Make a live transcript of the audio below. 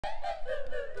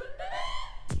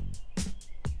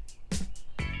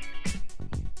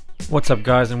What's up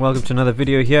guys, and welcome to another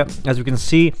video here. As you can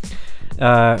see,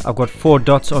 I've got 4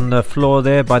 dots on the floor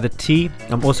there by the tee.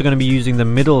 I'm also going to be using the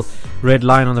middle red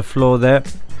line on the floor there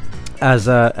as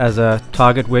a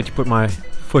target where to put my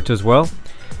foot as well.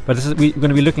 But we're going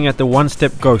to be looking at the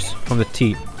one-step ghost from the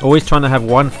tee. Always trying to have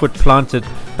one foot planted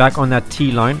back on that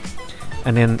tee line,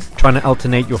 and then trying to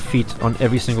alternate your feet on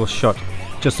every single shot.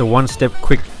 Just a one-step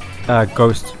quick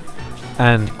ghost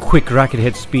and quick racket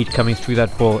head speed coming through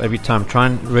that ball every time. Try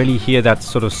and really hear that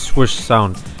sort of swoosh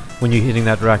sound when you're hitting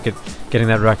that racket, getting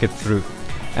that racket through.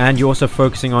 And you're also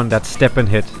focusing on that step and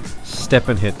hit, step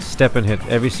and hit, step and hit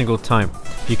every single time.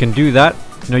 If you can do that,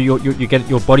 you know, you get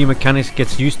your body mechanics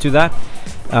gets used to that.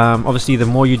 Obviously, the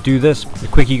more you do this, the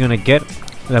quicker you're going to get.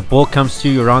 That ball comes to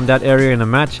you around that area in a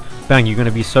match, bang, you're going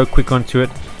to be so quick onto it.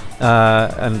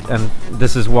 And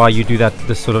this is why you do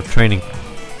this sort of training.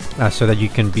 So that you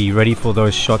can be ready for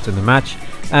those shots in the match,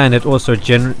 and it also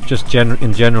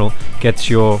in general gets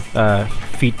your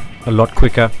feet a lot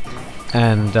quicker,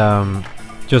 and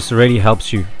just really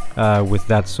helps you with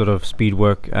that sort of speed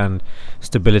work and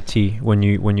stability when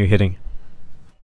you're hitting.